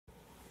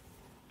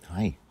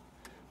Hi,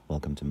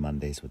 welcome to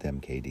Mondays with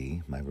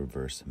MKD, my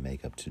reverse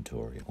makeup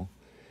tutorial.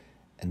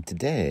 And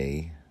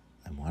today,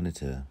 I wanted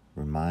to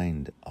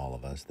remind all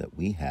of us that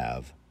we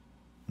have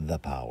the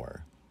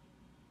power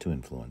to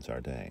influence our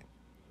day.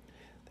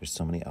 There's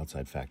so many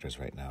outside factors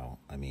right now.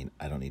 I mean,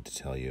 I don't need to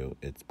tell you,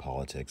 it's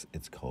politics,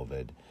 it's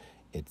COVID,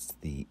 it's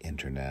the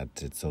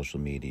internet, it's social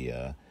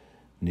media,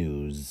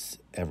 news,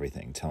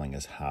 everything telling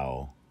us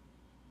how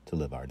to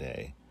live our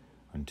day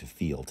and to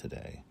feel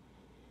today.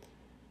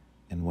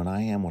 And when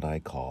I am what I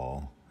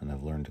call, and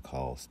I've learned to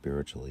call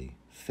spiritually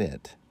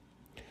fit,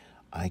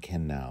 I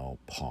can now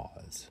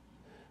pause.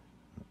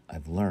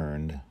 I've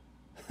learned,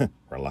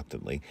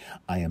 reluctantly,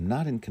 I am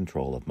not in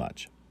control of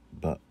much,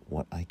 but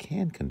what I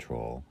can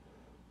control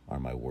are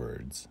my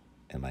words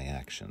and my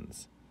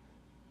actions.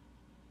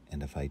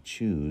 And if I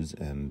choose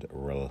and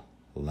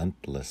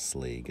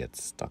relentlessly get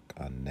stuck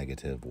on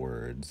negative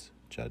words,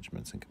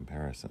 judgments, and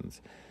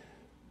comparisons,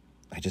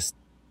 I just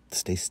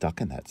stay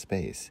stuck in that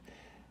space.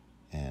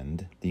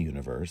 And the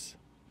universe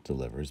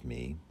delivers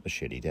me a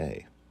shitty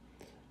day.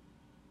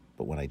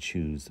 But when I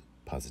choose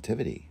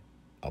positivity,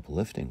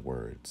 uplifting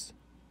words,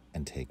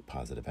 and take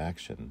positive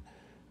action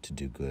to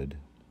do good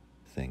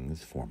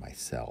things for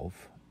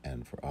myself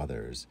and for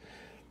others,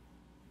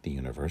 the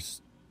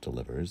universe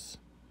delivers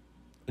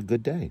a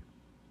good day.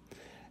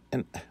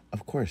 And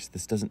of course,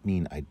 this doesn't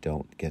mean I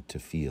don't get to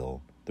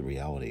feel the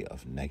reality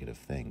of negative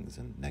things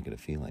and negative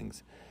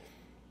feelings,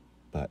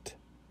 but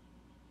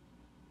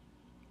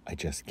I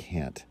just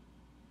can't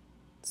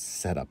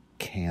set up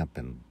camp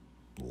and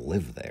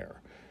live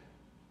there.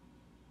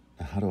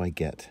 Now, how do I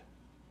get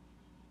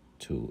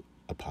to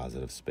a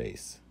positive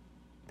space?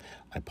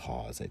 I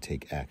pause, I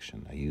take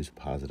action, I use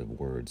positive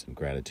words and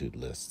gratitude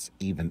lists,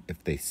 even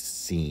if they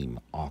seem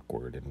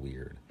awkward and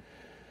weird.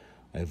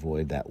 I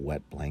avoid that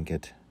wet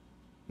blanket,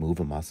 move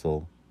a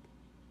muscle,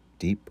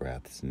 deep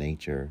breaths,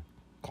 nature,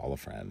 call a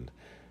friend,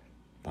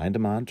 find a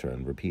mantra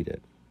and repeat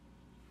it.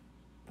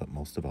 But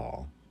most of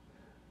all,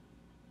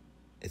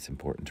 it's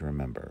important to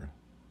remember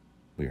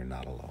we are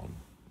not alone.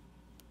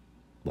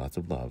 Lots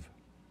of love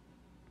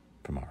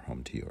from our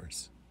home to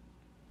yours.